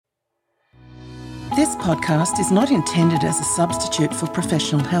This podcast is not intended as a substitute for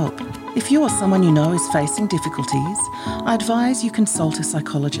professional help. If you or someone you know is facing difficulties, I advise you consult a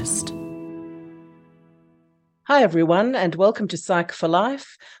psychologist. Hi everyone, and welcome to Psych for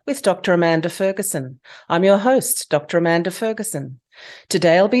Life with Dr. Amanda Ferguson. I'm your host, Dr. Amanda Ferguson.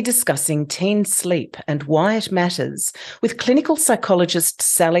 Today I'll be discussing teen sleep and why it matters with clinical psychologist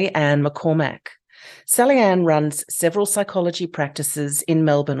Sally Ann McCormack. Sally Ann runs several psychology practices in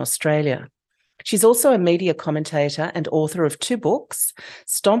Melbourne, Australia. She's also a media commentator and author of 2 books,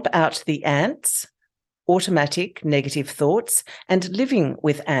 Stomp Out the Ants, Automatic Negative Thoughts, and Living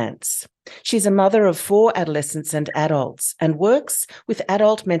with Ants. She's a mother of 4 adolescents and adults and works with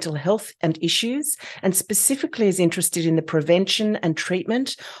adult mental health and issues, and specifically is interested in the prevention and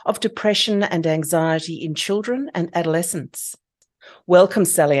treatment of depression and anxiety in children and adolescents. Welcome,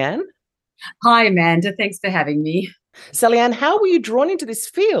 Sally Ann. Hi, Amanda. Thanks for having me. Sally Ann, how were you drawn into this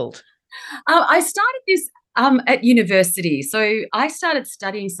field? I started this at university. So I started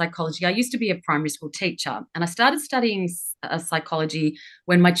studying psychology. I used to be a primary school teacher, and I started studying psychology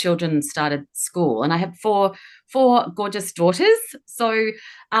when my children started school. And I have four gorgeous daughters. So,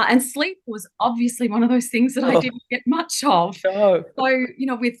 and sleep was obviously one of those things that I didn't get much of. Oh. So,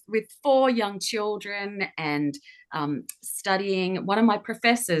 with 4 young children and studying, one of my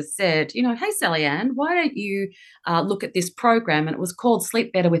professors said, hey, Sally Ann, why don't you look at this program? And it was called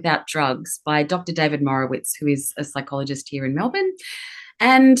Sleep Better Without Drugs by Dr. David Morowitz, who is a psychologist here in Melbourne.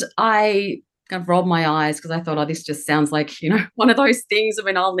 And I kind of rolled my eyes because I thought, oh, this just sounds like, one of those things. I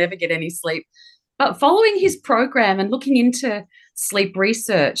mean, I'll never get any sleep. But following his program and looking into sleep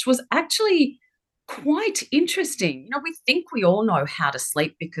research was actually quite interesting. We think we all know how to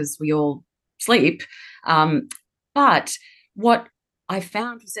sleep because we all sleep. But what I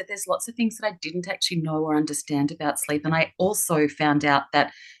found was that there's lots of things that I didn't actually know or understand about sleep. And I also found out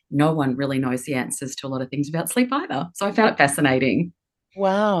that no one really knows the answers to a lot of things about sleep either. So I found it fascinating.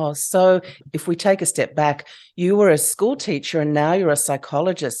 Wow. So if we take a step back, you were a school teacher and now you're a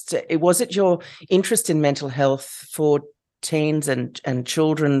psychologist. Was it your interest in mental health for teens and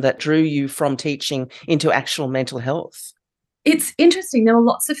children that drew you from teaching into actual mental health? It's interesting. There were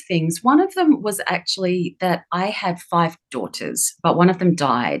lots of things. One of them was actually that I had 5 daughters, but one of them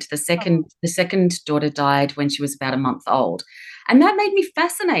died. The second daughter died when she was about a month old. And that made me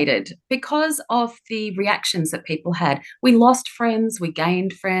fascinated because of the reactions that people had. We lost friends, we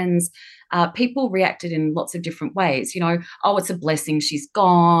gained friends. People reacted in lots of different ways. Oh, it's a blessing she's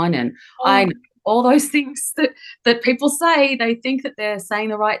gone. And I know all those things that people say. They think that they're saying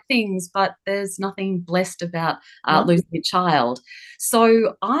the right things, but there's nothing blessed about losing a child.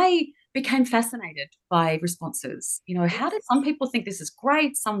 So I became fascinated by responses. How did some people think this is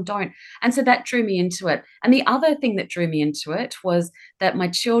great, some don't? And so that drew me into it. And the other thing that drew me into it was that my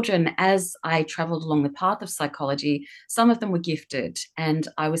children, as I traveled along the path of psychology, some of them were gifted. And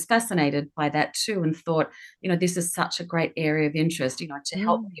I was fascinated by that too and thought, this is such a great area of interest, to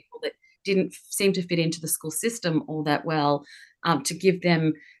help people that didn't seem to fit into the school system all that well, to give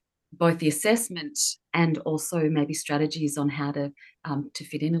them both the assessment and also maybe strategies on how to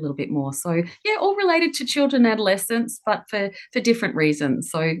fit in a little bit more. So, yeah, all related to children and adolescents, but for different reasons.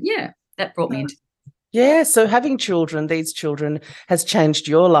 So, yeah, that brought me into. Yeah, so having children, these children, has changed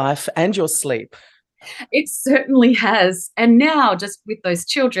your life and your sleep. It certainly has. And now, just with those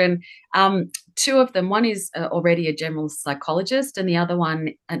children, 2 of them, one is already a general psychologist, and another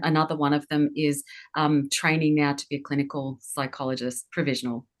one of them is training now to be a clinical psychologist,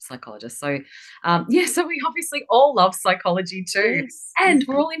 provisional psychologist. So, so we obviously all love psychology too. Yes. And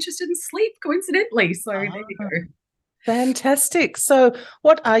we're all interested in sleep, coincidentally. So there you go. Fantastic. So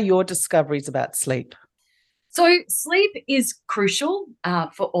what are your discoveries about sleep? So sleep is crucial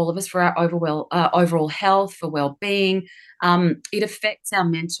for all of us, for our overall health, for well-being. It affects our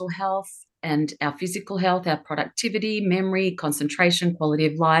mental health and our physical health, our productivity, memory, concentration, quality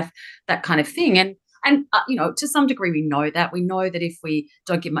of life, that kind of thing. And to some degree, we know that. We know that if we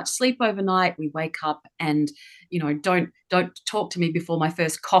don't get much sleep overnight, we wake up and, don't talk to me before my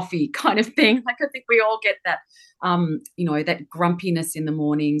first coffee kind of thing. Like I think we all get that, that grumpiness in the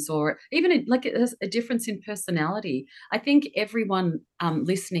mornings, or even a difference in personality. I think everyone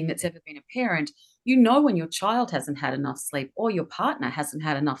listening that's ever been a parent, when your child hasn't had enough sleep or your partner hasn't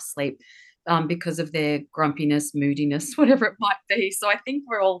had enough sleep because of their grumpiness, moodiness, whatever it might be. So I think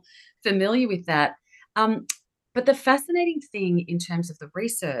we're all familiar with that. But the fascinating thing in terms of the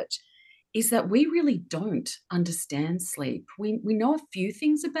research is that we really don't understand sleep. We know a few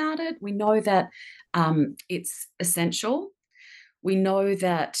things about it. We know that it's essential. We know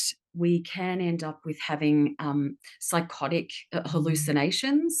that we can end up with having psychotic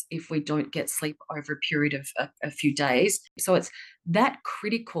hallucinations if we don't get sleep over a period of a few days. So it's that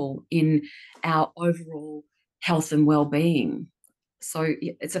critical in our overall health and well-being. So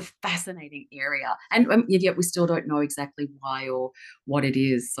it's a fascinating area, and yet we still don't know exactly why or what it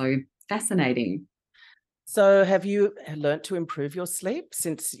is. So fascinating. So have you learnt to improve your sleep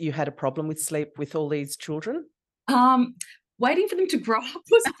since you had a problem with sleep with all these children? Um, Waiting for them to grow up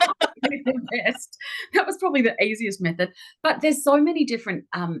was probably the best. That was probably the easiest method. But there's so many different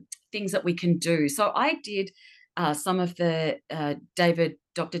things that we can do. So I did some of the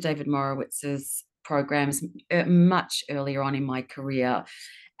Dr. David Morowitz's programs much earlier on in my career,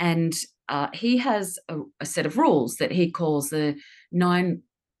 and he has a set of rules that he calls the nine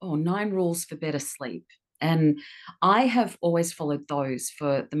rules for better sleep. And I have always followed those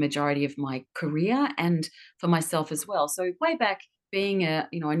for the majority of my career and for myself as well. So way back, being a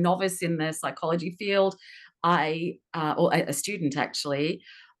novice in the psychology field, or a student actually,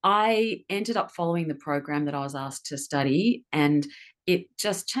 I ended up following the program that I was asked to study, and it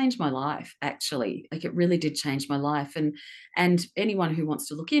just changed my life. Actually, like it really did change my life. And anyone who wants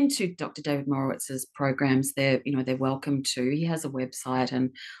to look into Dr. David Morowitz's programs, they're welcome to. He has a website and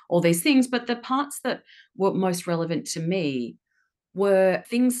all these things. But the parts that were most relevant to me were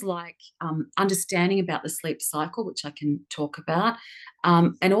things like understanding about the sleep cycle, which I can talk about,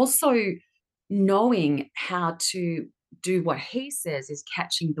 and also knowing how to do what he says is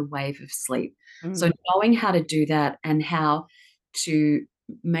catching the wave of sleep. So Mm. knowing how to do that and how to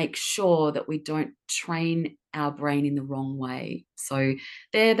make sure that we don't train our brain in the wrong way. So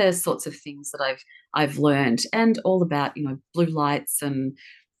they're the sorts of things that I've learned, and all about blue lights and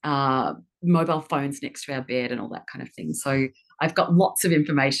uh, mobile phones next to our bed and all that kind of thing. So I've got lots of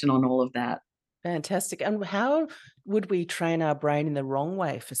information on all of that. Fantastic. And how would we train our brain in the wrong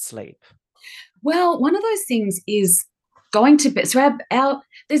way for sleep? Well, one of those things is going to bed. So our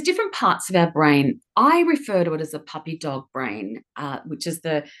there's different parts of our brain. I refer to it as a puppy dog brain, which is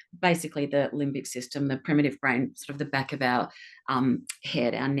basically the limbic system, the primitive brain, sort of the back of our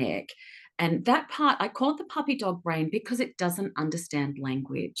head, our neck. And that part, I call it the puppy dog brain because it doesn't understand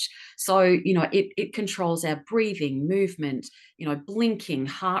language. So, it controls our breathing, movement, blinking,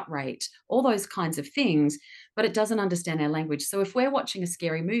 heart rate, all those kinds of things, but it doesn't understand our language. So if we're watching a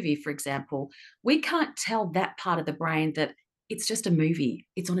scary movie, for example, we can't tell that part of the brain that it's just a movie.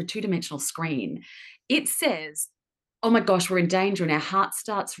 It's on a two-dimensional screen. It says, oh my gosh, we're in danger, and our heart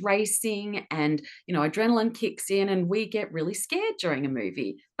starts racing, and adrenaline kicks in, and we get really scared during a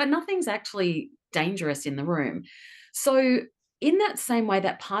movie, but nothing's actually dangerous in the room. So in that same way,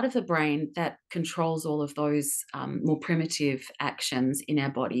 that part of the brain that controls all of those more primitive actions in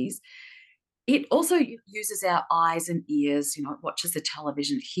our bodies, it also uses our eyes and ears. It watches the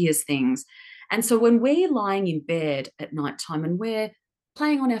television, it hears things. And so when we're lying in bed at nighttime and we're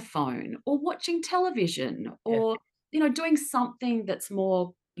playing on our phone or watching television Yeah. or, doing something that's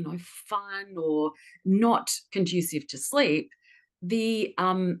more, fun or not conducive to sleep,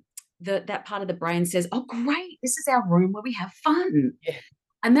 that part of the brain says, "Oh, great, this is our room where we have fun." Yeah.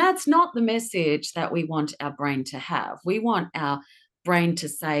 And that's not the message that we want our brain to have. We want our brain to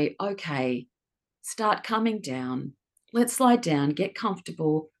say, "Okay, start calming down. Let's lie down, get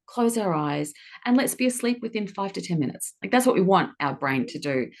comfortable, close our eyes, and let's be asleep within 5 to 10 minutes." Like that's what we want our brain to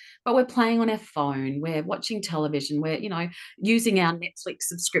do. But we're playing on our phone, we're watching television, we're, using our Netflix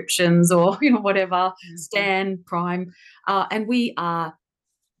subscriptions or, whatever, Mhm. Stan, Prime, and we are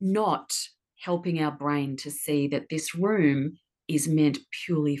not helping our brain to see that this room is meant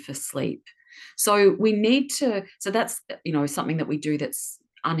purely for sleep. So we need to, so that's, something that we do that's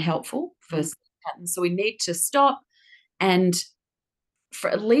unhelpful for Mm. sleep patterns. So we need to stop and for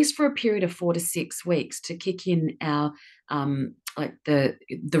at least for a period of 4 to 6 weeks to kick in our like the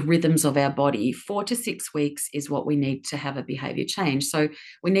rhythms of our body. 4 to 6 weeks is what we need to have a behavior change. So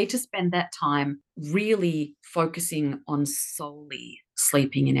we need to spend that time really focusing on solely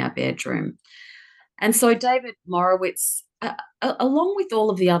sleeping in our bedroom. And so David Morowitz, along with all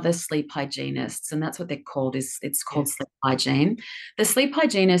of the other sleep hygienists, and that's what they're called, is it's called Yes. sleep hygiene. The sleep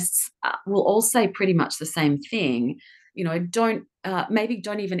hygienists will all say pretty much the same thing. Don't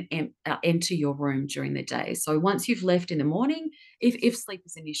even enter your room during the day. So once you've left in the morning, if sleep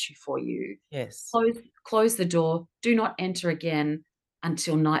is an issue for you, Yes. close the door. Do not enter again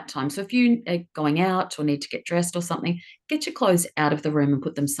until nighttime. So if you are going out or need to get dressed or something, get your clothes out of the room and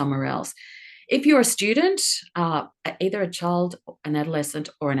put them somewhere else. If you're a student, either a child, an adolescent,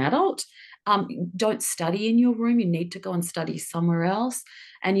 or an adult, don't study in your room. You need to go and study somewhere else,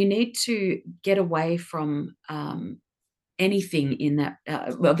 and you need to get away from anything in that,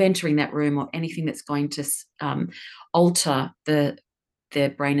 of entering that room, or anything that's going to alter the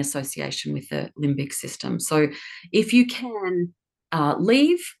brain association with the limbic system. So if you can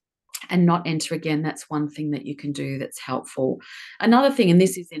leave and not enter again, that's one thing that you can do that's helpful. Another thing, and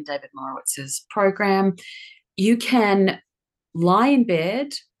this is in David Morowitz's program, you can lie in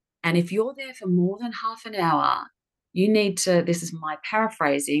bed, and if you're there for more than half an hour, you need to, this is my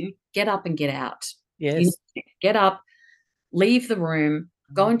paraphrasing, get up and get out. Yes. You need to get up, leave the room,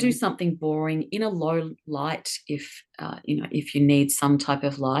 go and do something boring in a low light if if you need some type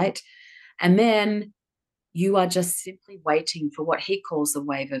of light. And then you are just simply waiting for what he calls the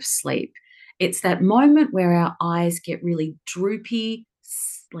wave of sleep. It's that moment where our eyes get really droopy,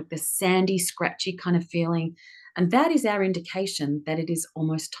 like the sandy, scratchy kind of feeling. And that is our indication that it is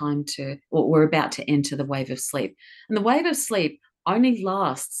almost time to, or we're about to enter the wave of sleep. And the wave of sleep only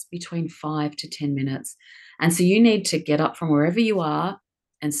lasts between 5 to 10 minutes. And so you need to get up from wherever you are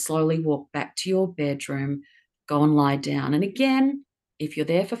and slowly walk back to your bedroom, go and lie down. And again, if you're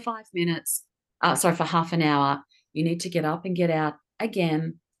there for 5 minutes, for half an hour, you need to get up and get out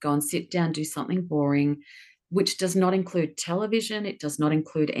again, go and sit down, do something boring, which does not include television. It does not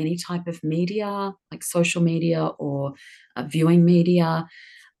include any type of media, like social media or viewing media.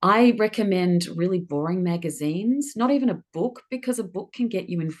 I recommend really boring magazines, not even a book, because a book can get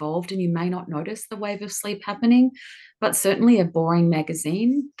you involved and you may not notice the wave of sleep happening, but certainly a boring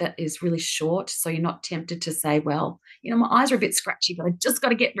magazine that is really short, so you're not tempted to say, well, my eyes are a bit scratchy, but I just got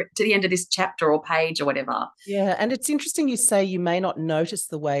to get to the end of this chapter or page or whatever. Yeah, and it's interesting you say you may not notice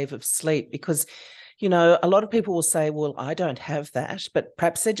the wave of sleep, because a lot of people will say, well, I don't have that, but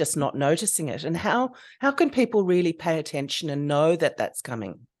perhaps they're just not noticing it. And how can people really pay attention and know that that's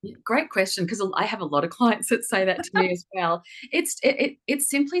coming? Great question, because I have a lot of clients that say that to me as well. It's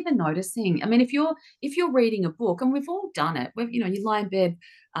simply the noticing. I mean, if you're reading a book, and we've all done it, you lie in bed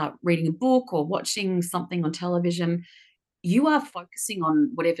reading a book or watching something on television, you are focusing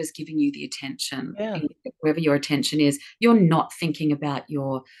on whatever's giving you the attention. Yeah. Wherever your attention is, you're not thinking about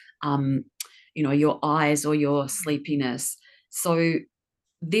your your eyes or your sleepiness. So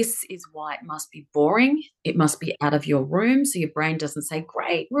this is why it must be boring. It must be out of your room, so your brain doesn't say,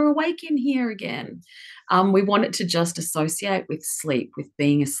 great, we're awake in here again. We want it to just associate with sleep, with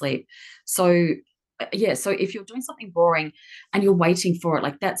being asleep. So so if you're doing something boring and you're waiting for it,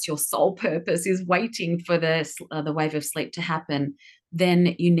 like that's your sole purpose, is waiting for the wave of sleep to happen,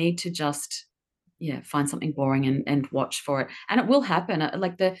 then you need to just find something boring and watch for it. And it will happen.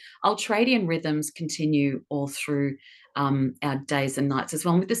 Like the ultradian rhythms continue all through our days and nights as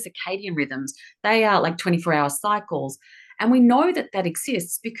well. And with the circadian rhythms, they are like 24-hour cycles. And we know that that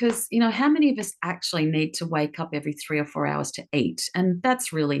exists because, how many of us actually need to wake up every 3 or 4 hours to eat? And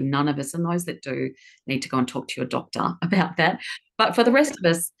that's really none of us. And those that do need to go and talk to your doctor about that. But for the rest of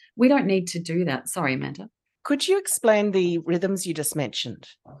us, we don't need to do that. Sorry, Amanda. Could you explain the rhythms you just mentioned?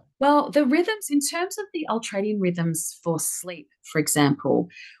 Well, the rhythms, in terms of the ultradian rhythms for sleep, for example,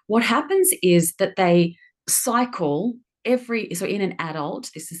 what happens is that they cycle so in an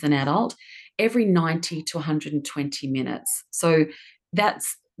adult, this is an adult, every 90 to 120 minutes. So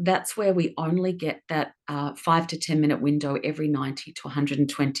that's where we only get that 5 to 10 minute window every 90 to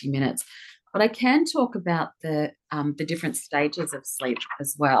 120 minutes. But I can talk about the different stages of sleep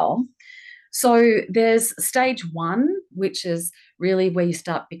as well. So there's stage 1, which is really where you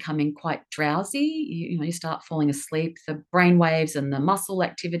start becoming quite drowsy. You start falling asleep. The brain waves and the muscle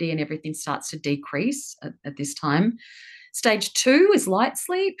activity and everything starts to decrease at this time. Stage 2 is light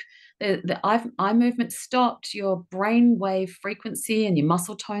sleep. The eye movement stopped, your brain wave frequency and your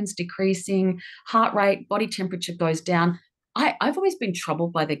muscle tone's decreasing, heart rate, body temperature goes down. I've always been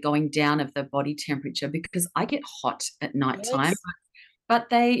troubled by the going down of the body temperature because I get hot at nighttime. Yes. But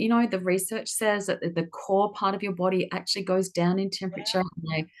the research says that the core part of your body actually goes down in temperature.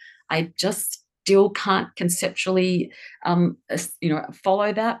 And I just still can't conceptually,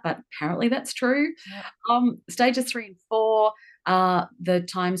 follow that, but apparently that's true. Yeah. Stages 3 and 4 are the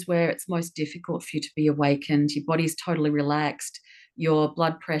times where it's most difficult for you to be awakened. Your body's totally relaxed. Your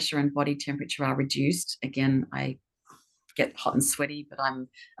blood pressure and body temperature are reduced. Again, I get hot and sweaty, but I'm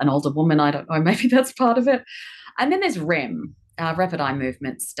an older woman. I don't know, maybe that's part of it. And then there's REM. Rapid eye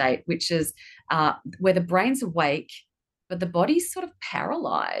movement state, which is where the brain's awake, but the body's sort of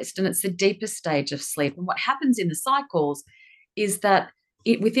paralyzed, and it's the deepest stage of sleep. And what happens in the cycles is that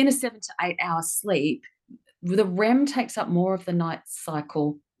within a 7 to 8 hour sleep, the REM takes up more of the night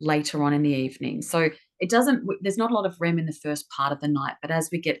cycle later on in the evening. So there's not a lot of REM in the first part of the night, but as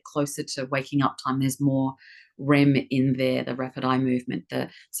we get closer to waking up time, there's more REM in there, the rapid eye movement,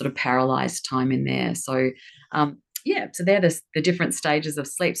 the sort of paralyzed time in there. So yeah, so they're the different stages of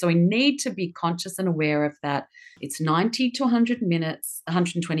sleep. So we need to be conscious and aware of that. It's 90 to 100 minutes,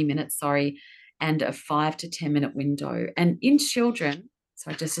 120 minutes, sorry, and a 5 to 10 minute window. And in children,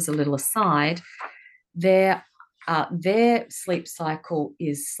 so just as a little aside, their sleep cycle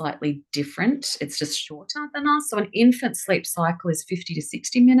is slightly different. It's just shorter than us. So an infant sleep cycle is 50 to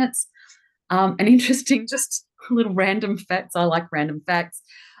 60 minutes. And interesting, just little random facts. I like random facts.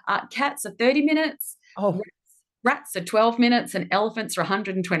 Cats are 30 minutes. Oh, Rats are 12 minutes and elephants are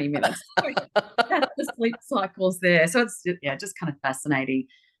 120 minutes. So that's the sleep cycles there. So it's, yeah, just kind of fascinating.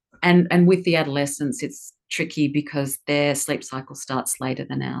 And with the adolescents, it's tricky because their sleep cycle starts later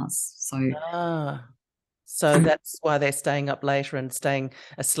than ours. So so that's why they're staying up later and staying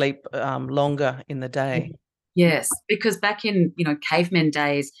asleep longer in the day. yes, because back in, cavemen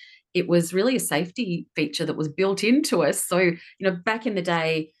days, it was really a safety feature that was built into us. So, back in the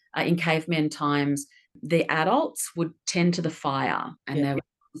day, in cavemen times, the adults would tend to the fire and they would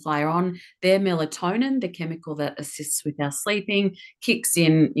put the fire on. Their melatonin, the chemical that assists with our sleeping, kicks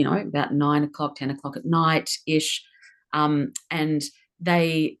in, about 9 o'clock, 10 o'clock at night-ish. And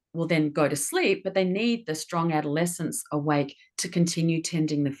they will then go to sleep, but they need the strong adolescents awake to continue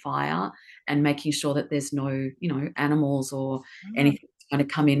tending the fire and making sure that there's no, animals or anything going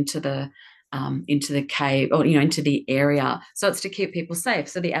to come into the cave or, into the area. So it's to keep people safe.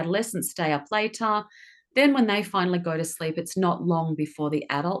 So the adolescents stay up later. Then when they finally go to sleep, it's not long before the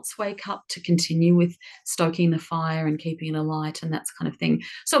adults wake up to continue with stoking the fire and keeping it alight and that kind of thing.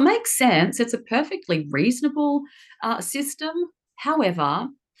 So it makes sense. It's a perfectly reasonable system. However,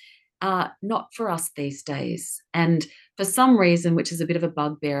 not for us these days. And for some reason, which is a bit of a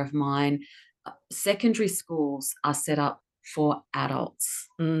bugbear of mine, secondary schools are set up for adults.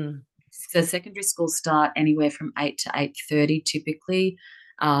 So secondary schools start anywhere from 8 to 8:30 typically.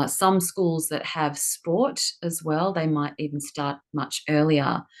 Some schools that have sport as well, they might even start much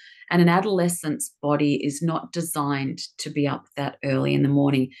earlier. And an adolescent's body is not designed to be up that early in the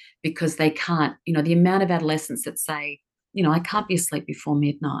morning because they can't, the amount of adolescents that say, I can't be asleep before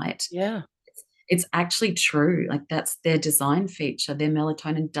midnight. Yeah. It's actually true. Like that's their design feature. Their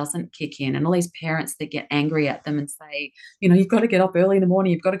melatonin doesn't kick in. And all these parents that get angry at them and say, you've got to get up early in the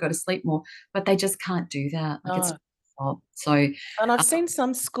morning, you've got to go to sleep more, but they just can't do that. Like it's so. And I've seen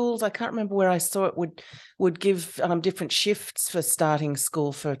some schools, I can't remember where I saw it, would give different shifts for starting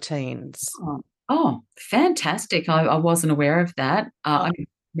school for teens. Oh, fantastic. I wasn't aware of that. I mean,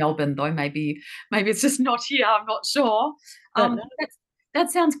 Melbourne, though, maybe it's just not here. I'm not sure. That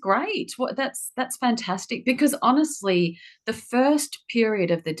sounds great. That's fantastic because honestly, the first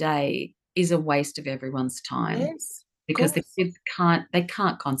period of the day is a waste of everyone's time. Yes, because the kids can't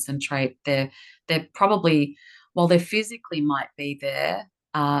concentrate. They're probably, while they physically might be there,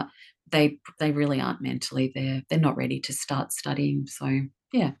 they really aren't mentally there. They're not ready to start studying. So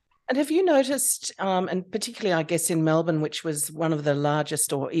yeah. And have you noticed, and particularly, I guess, in Melbourne, which was one of the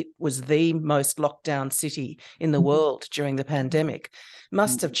largest, or it was the most locked down city in the world during the pandemic,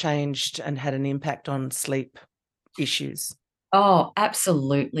 must have changed and had an impact on sleep issues? Oh,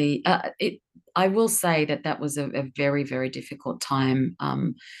 absolutely. I will say that was a very, very difficult time.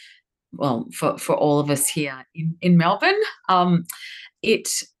 Well, for all of us here in Melbourne,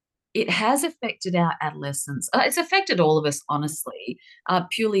 it has affected our adolescents. It's affected all of us, honestly,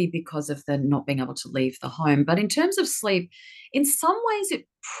 purely because of the not being able to leave the home. But in terms of sleep, in some ways, it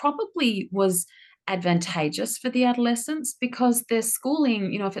probably was advantageous for the adolescents because their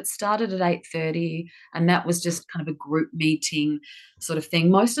schooling, if it started at 8:30 and that was just kind of a group meeting sort of thing,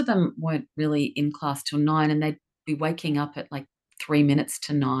 most of them weren't really in class till 9 and they'd be waking up at like 3 minutes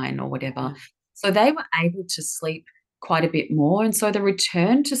to 9 or whatever. So they were able to sleep quite a bit more. And so the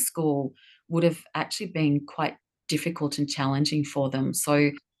return to school would have actually been quite difficult and challenging for them.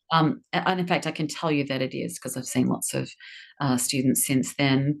 So, and in fact, I can tell you that it is because I've seen lots of students since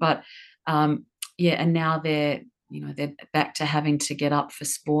then. But yeah, and now they're back to having to get up for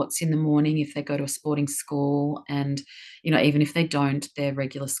sports in the morning if they go to a sporting school. And, even if they don't, their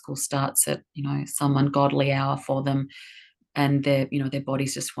regular school starts at, some ungodly hour for them. And their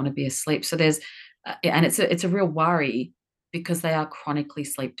bodies just want to be asleep. So there's, and it's a real worry because they are chronically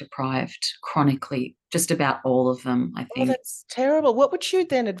sleep deprived, chronically, just about all of them, I think. Oh, that's terrible. What would you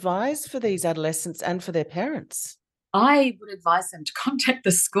then advise for these adolescents and for their parents? I would advise them to contact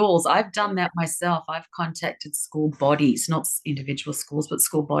the schools. I've done that myself. I've contacted school bodies, not individual schools, but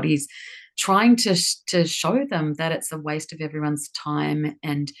school bodies, trying to show them that it's a waste of everyone's time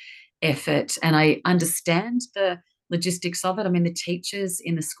and effort. And I understand the logistics of it. I mean, the teachers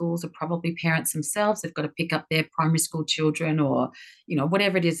in the schools are probably parents themselves. They've got to pick up their primary school children or,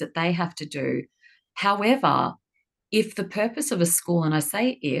 whatever it is that they have to do. However, if the purpose of a school, and I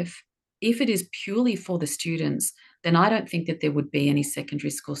say if it is purely for the students, then I don't think that there would be any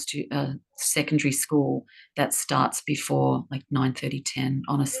secondary school that starts before like 9:30, 10,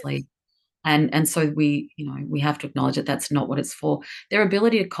 honestly. And so we have to acknowledge that that's not what it's for. Their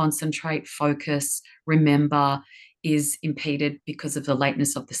ability to concentrate, focus, remember is impeded because of the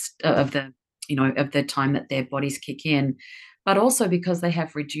lateness of the time that their bodies kick in, but also because they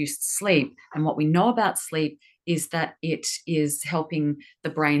have reduced sleep. And what we know about sleep is that it is helping the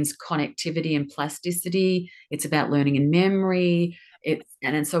brain's connectivity and plasticity. It's about learning and memory.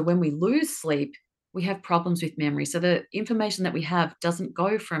 And so when we lose sleep, we have problems with memory. So the information that we have doesn't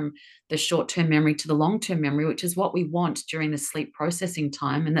go from the short-term memory to the long-term memory, which is what we want during the sleep processing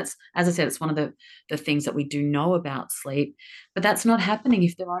time. And that's, as I said, it's one of the things that we do know about sleep. But that's not happening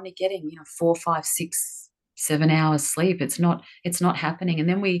if they're only getting, 4, 5, 6, 7 hours sleep. It's not happening. And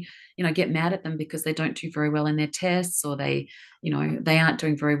then we, get mad at them because they don't do very well in their tests, or they aren't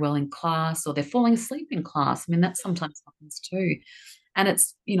doing very well in class, or they're falling asleep in class. I mean, that sometimes happens too. And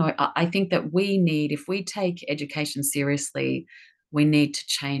it's, I think that if we take education seriously, we need to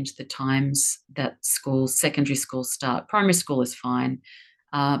change the times that secondary schools start. Primary school is fine,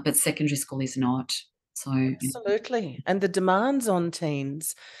 but secondary school is not. So, Absolutely. And the demands on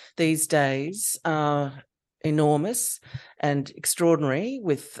teens these days are enormous and extraordinary,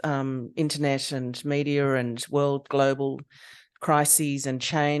 with internet and media and world global crises and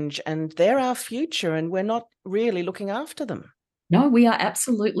change. And they're our future, and we're not really looking after them. no, we are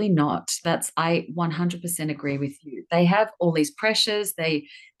absolutely not. I 100% agree with you. They have all these pressures. They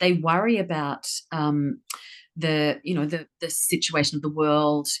worry about the situation of the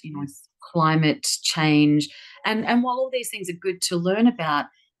world, climate change, and while all these things are good to learn about,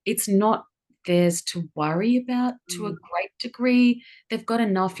 it's not theirs to worry about to a great degree. They've got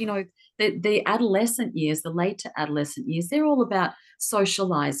enough. The adolescent years, the later adolescent years, they're all about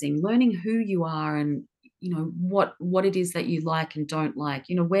socializing, learning who you are, and what it is that you like and don't like,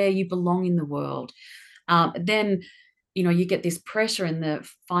 where you belong in the world. Then you get this pressure in the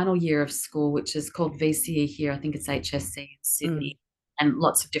final year of school, which is called VCE here. I think it's HSC in Sydney, and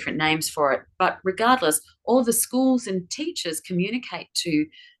lots of different names for it. But regardless, all of the schools and teachers communicate to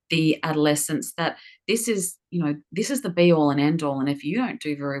the adolescents that this is the be all and end all. And if you don't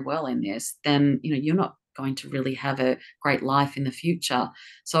do very well in this, then you're not going to really have a great life in the future.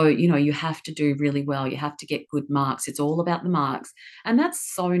 So, you have to do really well. You have to get good marks. It's all about the marks. And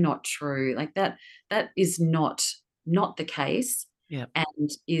that's so not true. Like that is not the case. Yeah. And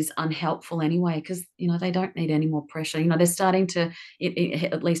is unhelpful anyway, because they don't need any more pressure. They're starting to,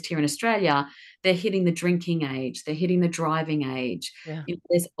 at least here in Australia, they're hitting the drinking age, they're hitting the driving age. Yeah.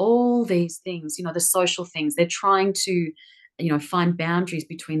 There's all these things, the social things. They're trying to find boundaries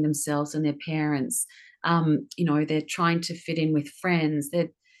between themselves and their parents. They're trying to fit in with friends.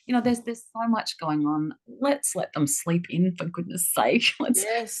 There's so much going on. Let's let them sleep in, for goodness sake.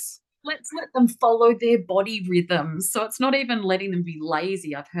 Let's let them follow their body rhythms. So it's not even letting them be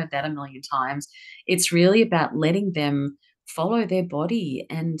lazy. I've heard that a million times. It's really about letting them follow their body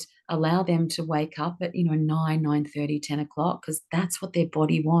and allow them to wake up at 9, 9:30, 10 o'clock, because that's what their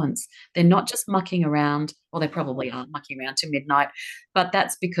body wants. They're not just mucking around. Well, they probably are mucking around to midnight, but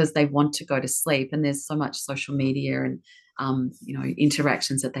that's because they want to go to sleep. And there's so much social media and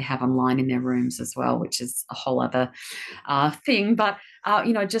interactions that they have online in their rooms as well, which is a whole other thing. But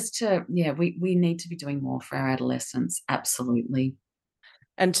we need to be doing more for our adolescents. Absolutely.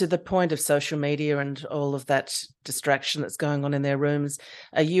 And to the point of social media and all of that distraction that's going on in their rooms,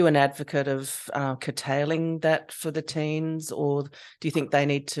 are you an advocate of curtailing that for the teens, or do you think they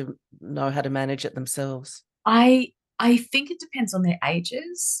need to know how to manage it themselves? I think it depends on their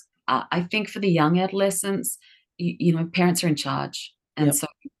ages. I think for the young adolescents, parents are in charge, and so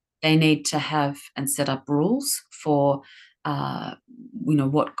they need to have and set up rules for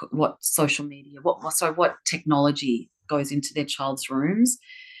what social media, what technology goes into their child's rooms.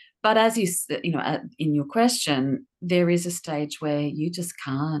 But as in your question, there is a stage where you just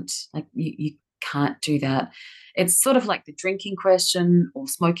can't, like, you can't do that. It's sort of like the drinking question or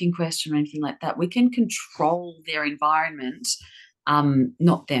smoking question or anything like that. We can control their environment,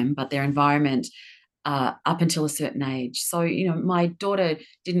 not them, but their environment, up until a certain age. So, my daughter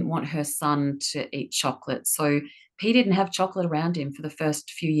didn't want her son to eat chocolate. So he didn't have chocolate around him for the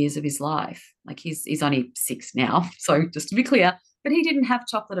first few years of his life. Like, he's only 6 now. So just to be clear, but he didn't have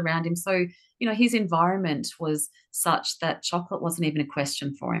chocolate around him. So, his environment was such that chocolate wasn't even a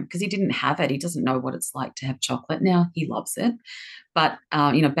question for him, because he didn't have it. He doesn't know what it's like to have chocolate. Now he loves it. But,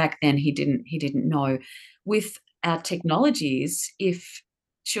 back then he didn't know. With our technologies, if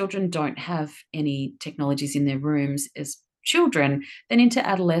children don't have any technologies in their rooms as children, then into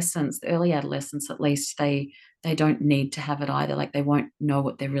adolescence, early adolescence at least, they don't need to have it either. Like they won't know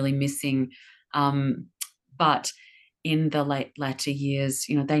what they're really missing. But in the latter years,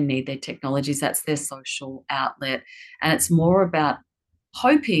 they need their technologies. That's their social outlet. And it's more about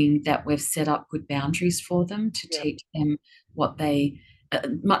hoping that we've set up good boundaries for them to Yeah. teach them what they,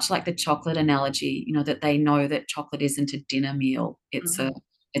 much like the chocolate analogy, that they know that chocolate isn't a dinner meal. It's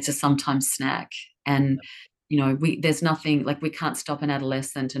a sometimes snack. And there's nothing like, we can't stop an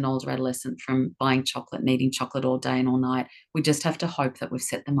older adolescent from buying chocolate and eating chocolate all day and all night. We just have to hope that we've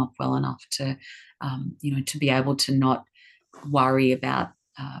set them up well enough to to be able to not worry about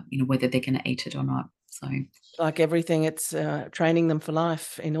whether they're going to eat it or not. So Like everything, it's training them for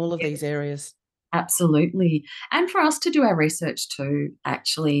life in all of these areas. absolutely. And for us to do our research too,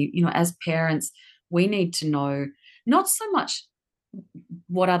 actually, as parents, we need to know not so much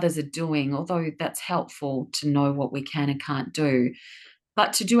what others are doing, although that's helpful to know what we can and can't do,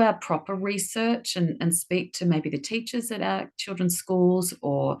 but to do our proper research and speak to maybe the teachers at our children's schools,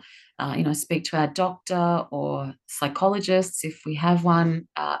 or speak to our doctor or psychologists if we have one,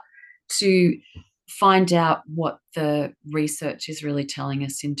 to find out what the research is really telling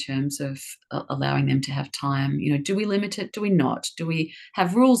us in terms of allowing them to have time. Do we limit it? Do we not? Do we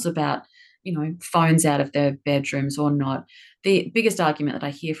have rules about phones out of their bedrooms or not? The biggest argument that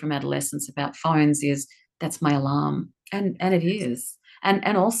I hear from adolescents about phones is, that's my alarm, and it is.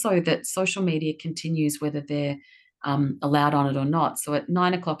 And also that social media continues whether they're allowed on it or not. So at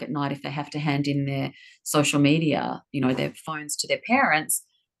 9 o'clock at night, if they have to hand in their social media, their phones to their parents,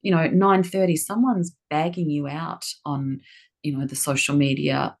 at 9:30, someone's bagging you out on the social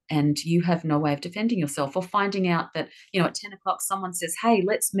media, and you have no way of defending yourself, or finding out that at 10 o'clock someone says, hey,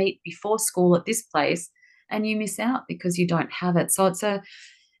 let's meet before school at this place, and you miss out because you don't have it. So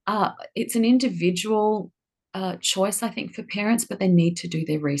it's an individual choice, I think, for parents, but they need to do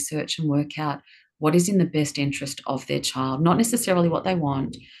their research and work out what is in the best interest of their child, not necessarily what they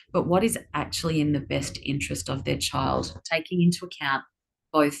want, but what is actually in the best interest of their child, taking into account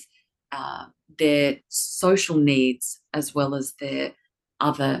both their social needs as well as their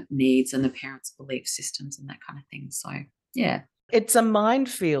other needs and the parents' belief systems and that kind of thing. So, yeah. It's a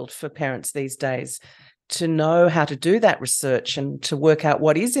minefield for parents these days to know how to do that research and to work out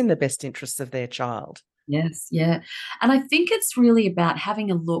what is in the best interests of their child. Yes, yeah. And I think it's really about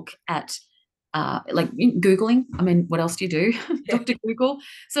having a look at like Googling. I mean, what else do you do? Yeah. Dr. Google.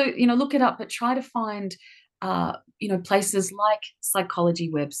 So, look it up, but try to find, places like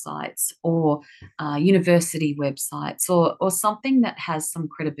psychology websites, or university websites, or something that has some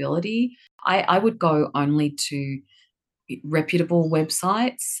credibility. I would go only to reputable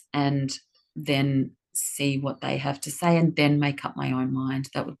websites and then see what they have to say and then make up my own mind.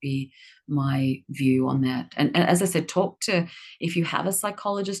 That would be my view on that. And as I said, if you have a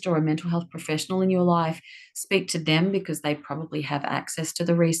psychologist or a mental health professional in your life, speak to them, because they probably have access to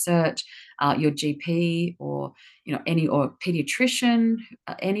the research. Your GP, or or pediatrician,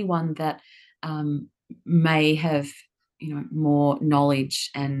 anyone that may have more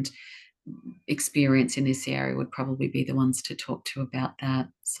knowledge and experience in this area would probably be the ones to talk to about that.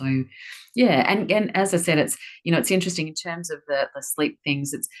 So yeah, and as I said, it's interesting in terms of the sleep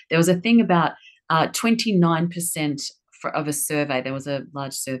things. There was a thing about 29% of a survey. There was a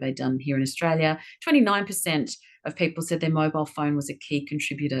large survey done here in Australia. 29% of people said their mobile phone was a key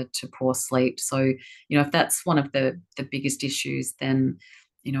contributor to poor sleep. So if that's one of the biggest issues, then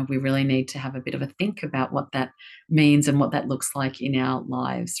we really need to have a bit of a think about what that means and what that looks like in our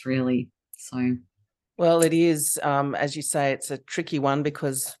lives, really. So, well, it is, as you say, it's a tricky one,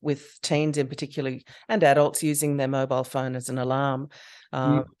 because with teens in particular, and adults using their mobile phone as an alarm,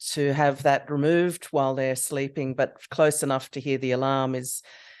 to have that removed while they're sleeping, but close enough to hear the alarm is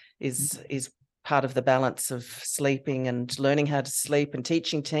part of the balance of sleeping and learning how to sleep, and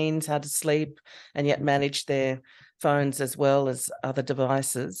teaching teens how to sleep and yet manage their phones as well as other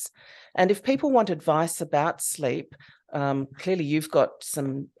devices. And if people want advice about sleep, clearly you've got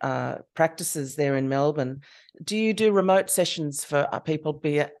some practices there in Melbourne. Do you do remote sessions for people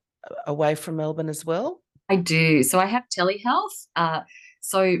be away from Melbourne as well? I do. So I have telehealth.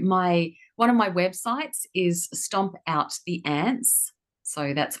 So one of my websites is Stomp Out the Ants.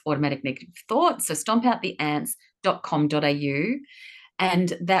 So that's automatic negative thought. So stompouttheants.com.au,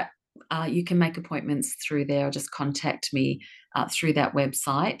 and that you can make appointments through there, or just contact me through that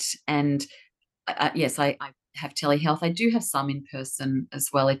website. And yes, I have telehealth. I do have some in person as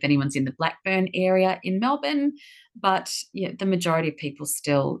well, if anyone's in the Blackburn area in Melbourne. But yeah, the majority of people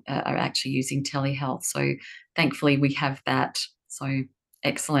still are actually using telehealth. So thankfully we have that. So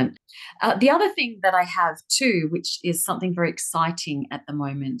Excellent. The other thing that I have too, which is something very exciting at the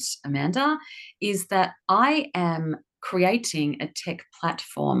moment, Amanda, is that I am creating a tech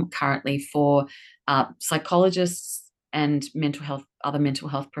platform currently for psychologists and other mental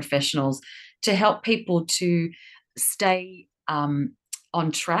health professionals to help people to stay on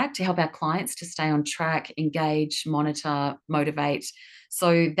track, to help our clients to stay on track, engage, monitor, motivate.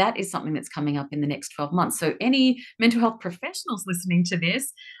 So that is something that's coming up in the next 12 months. So any mental health professionals listening to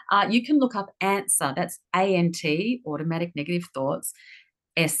this, you can look up ANTSWR. That's ANT, Automatic Negative Thoughts,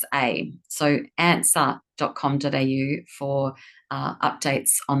 SA. So answer.com.au for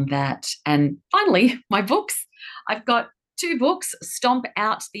updates on that. And finally, my books. I've got 2 books, Stomp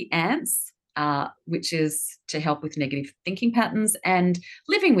Out the Ants, which is to help with negative thinking patterns, and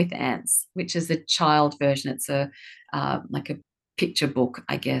Living with Ants, which is a child version. It's like a picture book,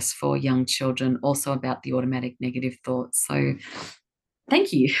 I guess, for young children, also about the automatic negative thoughts. So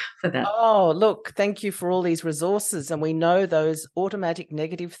thank you for that. Oh, look, thank you for all these resources. And we know those automatic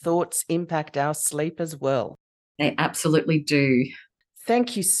negative thoughts impact our sleep as well. They absolutely do.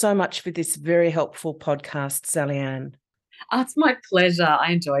 Thank you so much for this very helpful podcast, Sally-Ann. It's my pleasure.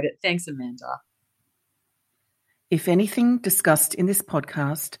 I enjoyed it. Thanks, Amanda. If anything discussed in this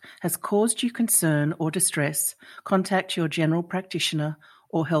podcast has caused you concern or distress, contact your general practitioner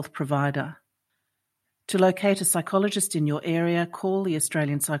or health provider. To locate a psychologist in your area, call the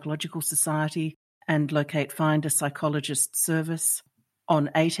Australian Psychological Society and locate Find a Psychologist service on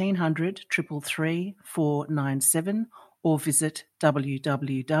 1800 333 497 or visit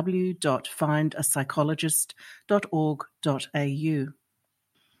www.findapsychologist.org.au.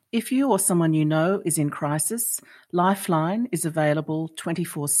 If you or someone you know is in crisis, Lifeline is available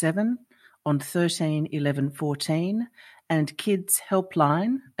 24/7 on 13 11 14 and Kids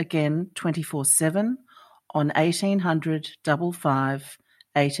Helpline, again 24/7 on 1800 55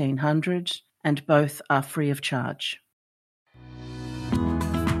 1800, and both are free of charge.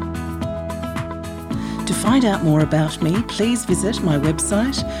 To find out more about me, please visit my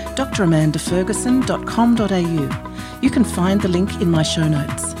website, dramandaferguson.com.au. You can find the link in my show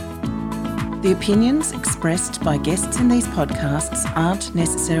notes. The opinions expressed by guests in these podcasts aren't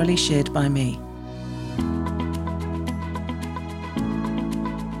necessarily shared by me.